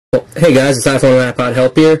Hey guys, it's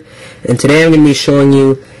iPhoneandiPodHELP here, and today I'm going to be showing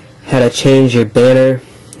you how to change your banner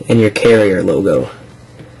and your carrier logo.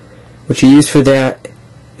 What you use for that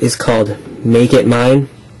is called Make It Mine,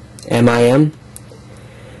 M-I-M,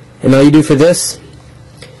 and all you do for this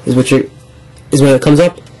is when it comes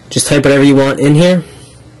up, just type whatever you want in here.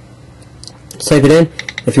 Just type it in.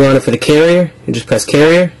 If you want it for the carrier, you just press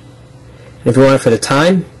carrier, and if you want it for the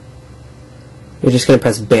time, you're just going to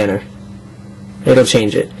press banner. It'll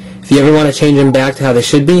change it. If you ever want to change them back to how they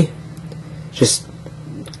should be, just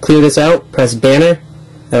clear this out, press banner,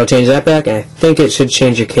 that'll change that back, and I think it should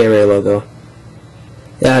change your carrier logo.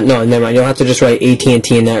 No, never mind, you'll have to just write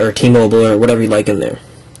AT&T in that, or T-Mobile, or whatever you like in there.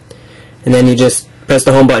 And then you just press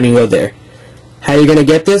the home button and you go there. How you're going to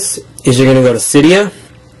get this is you're going to go to Cydia,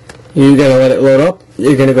 you're going to let it load up,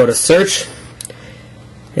 you're going to go to search,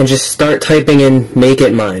 and just start typing in Make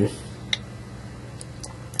It Mine.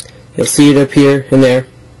 You'll see it appear in there.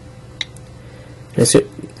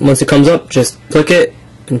 Once it comes up, just click it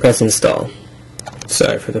and press install.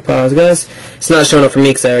 Sorry for the pause, guys. It's not showing up for me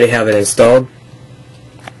because I already have it installed.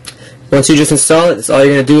 Once you just install it, that's all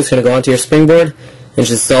you're going to do. It's going to go onto your Springboard and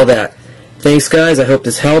just install that. Thanks, guys. I hope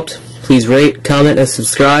this helped. Please rate, comment, and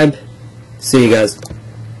subscribe. See you guys.